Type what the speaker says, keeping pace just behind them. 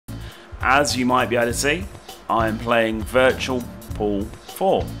as you might be able to see, I am playing Virtual Pool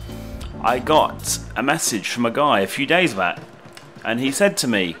 4. I got a message from a guy a few days back, and he said to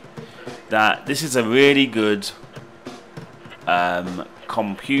me that this is a really good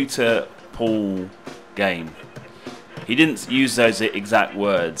computer pool game. He didn't use those exact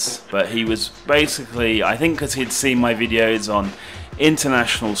words, but he was basically, I think because he'd seen my videos on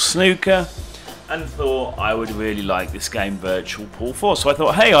international snooker and thought I would really like this game, Virtual Pool 4. So I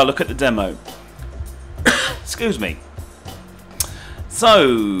thought, hey, I'll look at the demo. Excuse me.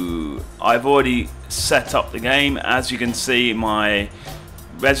 So I've already set up the game. As you can see, my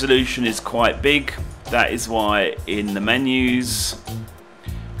resolution is quite big. That is why in the menus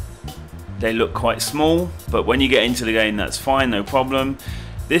they look quite small, but when you get into the game, that's fine, no problem.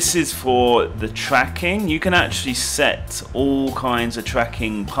 This is for the tracking. You can actually set all kinds of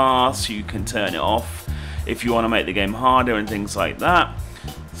tracking paths. You can turn it off if you want to make the game harder and things like that.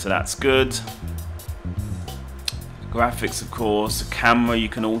 So that's good. Graphics, of course. The camera, you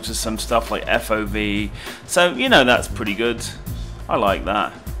can alter some stuff like FOV. So, you know, that's pretty good. I like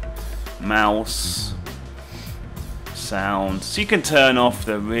that. Mouse. Sound. So you can turn off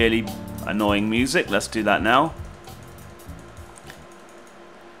the really annoying music. Let's do that now,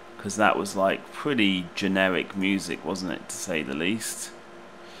 because that was like pretty generic music, wasn't it, to say the least.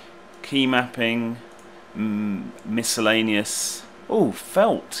 Key mapping, miscellaneous. Oh,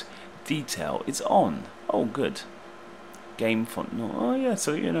 felt detail is on. Oh, good. Game font. No. Oh yeah,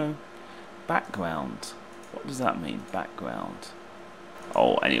 so you know, background. What does that mean, background?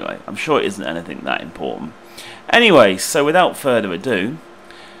 Oh, anyway, I'm sure it isn't anything that important. Anyway, so without further ado,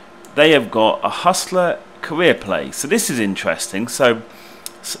 they have got a Hustler career play. So this is interesting. So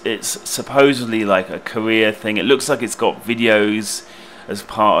it's supposedly like a career thing. It looks like it's got videos as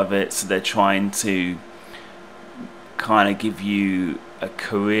part of it. So they're trying to kind of give you a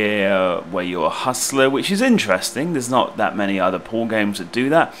career where you're a hustler, which is interesting. There's not that many other pool games that do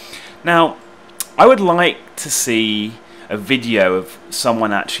that. Now, I would like to see a video of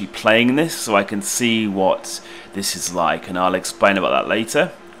someone actually playing this so I can see what this is like, and I'll explain about that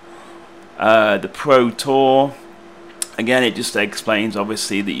later. The Pro Tour, again, it just explains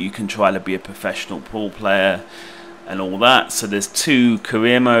obviously that you can try to be a professional pool player and all that. So there's 2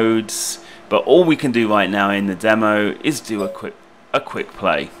 career modes, but all we can do right now in the demo is do a quick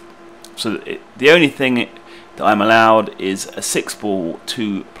play. So the only thing that I'm allowed is a 6-ball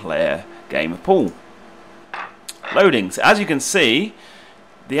 2-player game of pool. Loading. So as you can see,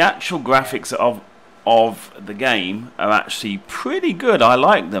 the actual graphics of the game are actually pretty good. I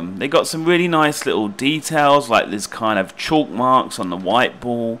like them. They got some really nice little details, like there's kind of chalk marks on the white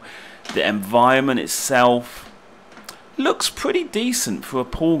ball. The environment itself looks pretty decent for a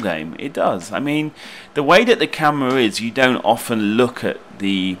pool game. It does. I mean, the way that the camera is, you don't often look at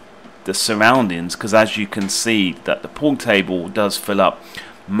the surroundings, because as you can see, that the pool table does fill up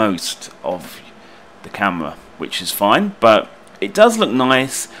most of the camera, which is fine, but it does look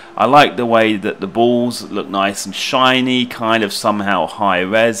nice. I like the way that the balls look nice and shiny, kind of somehow high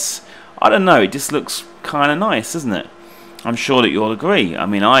res. I don't know, it just looks kind of nice, doesn't it? I'm sure that you'll agree. I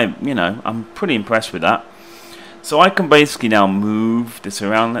mean, I'm pretty impressed with that. So I can basically now move this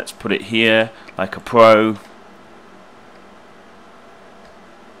around. Let's put it here like a pro.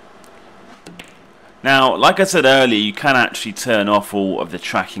 Now, like I said earlier, you can actually turn off all of the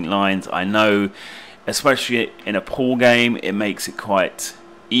tracking lines. I know, especially in a pool game, it makes it quite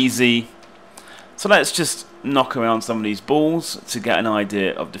easy. So let's just knock around some of these balls to get an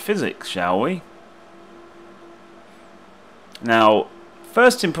idea of the physics, shall we? Now,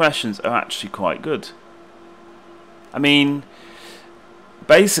 first impressions are actually quite good. I mean,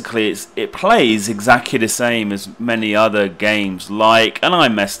 basically it plays exactly the same as many other games, like, and I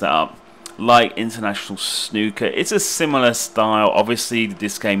messed that up, like international snooker. It's a similar style. Obviously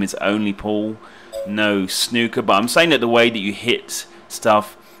this game is only pool, no snooker, but I'm saying that the way that you hit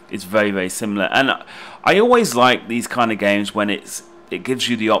stuff is very, very similar. And I always like these kind of games when it gives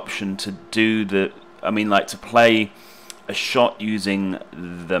you the option to do to play a shot using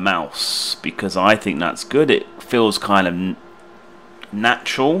the mouse, because I think that's good. It feels kind of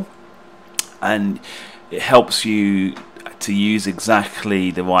natural, and it helps you to use exactly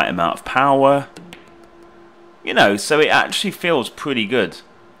the right amount of power, you know, so it actually feels pretty good.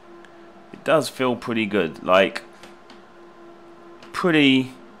 It does feel pretty good, like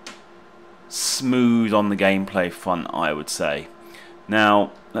pretty smooth on the gameplay front, I would say.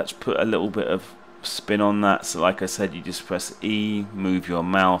 Now let's put a little bit of spin on that. So like I said, you just press E, move your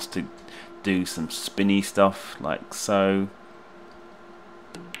mouse to do some spinny stuff like so,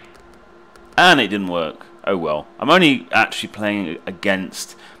 and it didn't work. Oh well. I'm only actually playing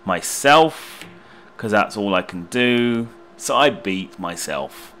against myself, because that's all I can do. So I beat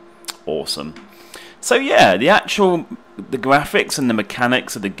myself. Awesome. So yeah, the graphics and the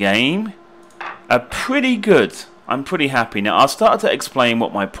mechanics of the game are pretty good. I'm pretty happy. Now I'll start to explain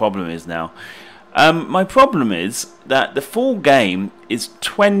what my problem is now. My problem is that the full game is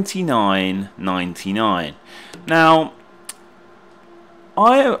 $29.99. Now,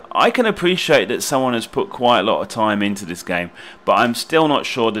 I can appreciate that someone has put quite a lot of time into this game, but I'm still not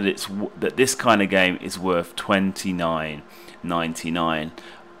sure that this kind of game is worth $29.99.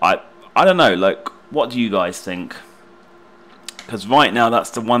 I don't know. Like, what do you guys think? Because right now, that's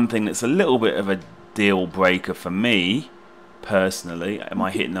the one thing that's a little bit of a deal breaker for me personally. Am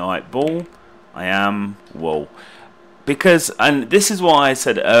I hitting the right ball? I am. Whoa. Because, and this is why I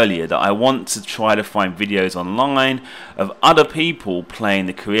said earlier that I want to try to find videos online of other people playing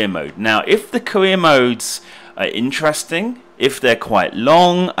the career mode. Now, if the career modes are interesting, if they're quite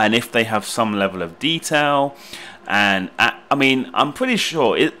long, and if they have some level of detail, and I mean, I'm pretty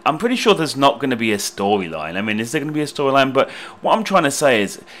sure there's not going to be a storyline. I mean, is there going to be a storyline? But what I'm trying to say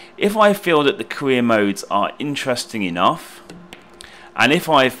is, if I feel that the career modes are interesting enough, and if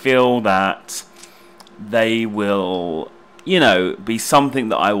I feel that they will, you know, be something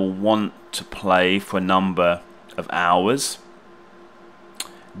that I will want to play for a number of hours,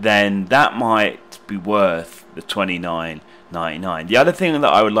 then that might be worth the $29.99. The other thing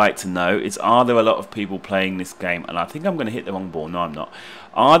that I would like to know is, are there a lot of people playing this game? And I think I'm going to hit the wrong ball. No, I'm not.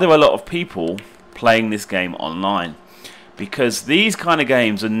 Are there a lot of people playing this game online? Because these kind of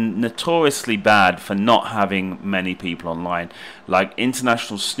games are notoriously bad for not having many people online. Like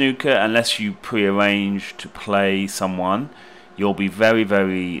International Snooker, unless you pre-arrange to play someone, you'll be very,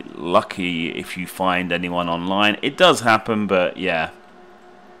 very lucky if you find anyone online. It does happen, but yeah.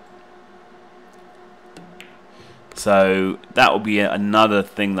 So that will be another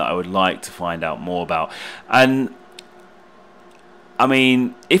thing that I would like to find out more about. And I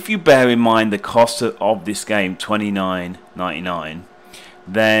mean, if you bear in mind the cost of this game, $29.99,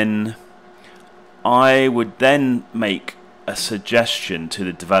 then I would then make a suggestion to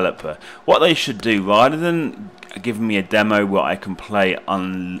the developer. What they should do, rather than giving me a demo where I can play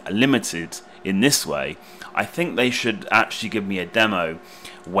unlimited in this way, I think they should actually give me a demo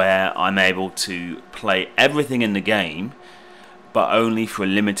where I'm able to play everything in the game, but only for a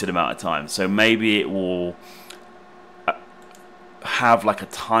limited amount of time. So maybe it will have like a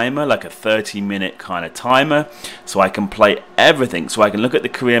timer, like a 30-minute kind of timer, so I can play everything, so I can look at the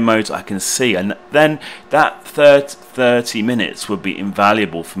career modes, I can see, and then that 30 minutes would be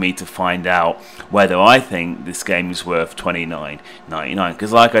invaluable for me to find out whether I think this game is worth $29.99.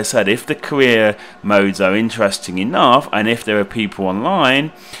 Because like I said, if the career modes are interesting enough, and if there are people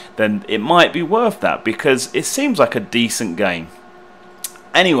online, then it might be worth that, because it seems like a decent game.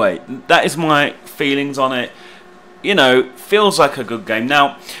 Anyway, that is my feelings on it. You know, feels like a good game.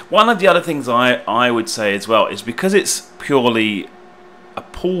 Now, one of the other things I would say as well is, because it's purely a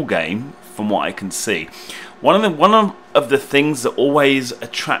pool game, from what I can see, one of the things that always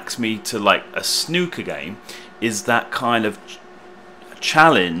attracts me to like a snooker game is that kind of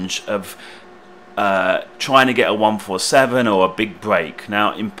challenge of trying to get a 147 or a big break.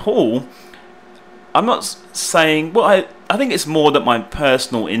 Now, in pool, I'm not saying, well, I think it's more that my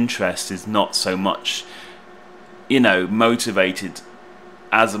personal interest is not so much, you know, motivated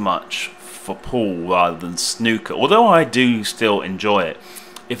as much for pool rather than snooker, although I do still enjoy it.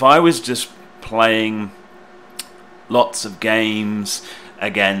 If I was just playing lots of games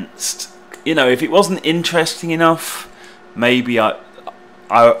against, you know, if it wasn't interesting enough, maybe I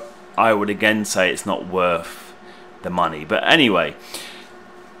would again say it's not worth the money. But anyway,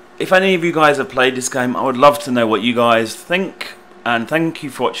 if any of you guys have played this game, I would love to know what you guys think, and thank you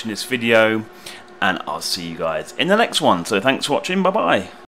for watching this video, and I'll see you guys in the next one. So thanks for watching. Bye bye.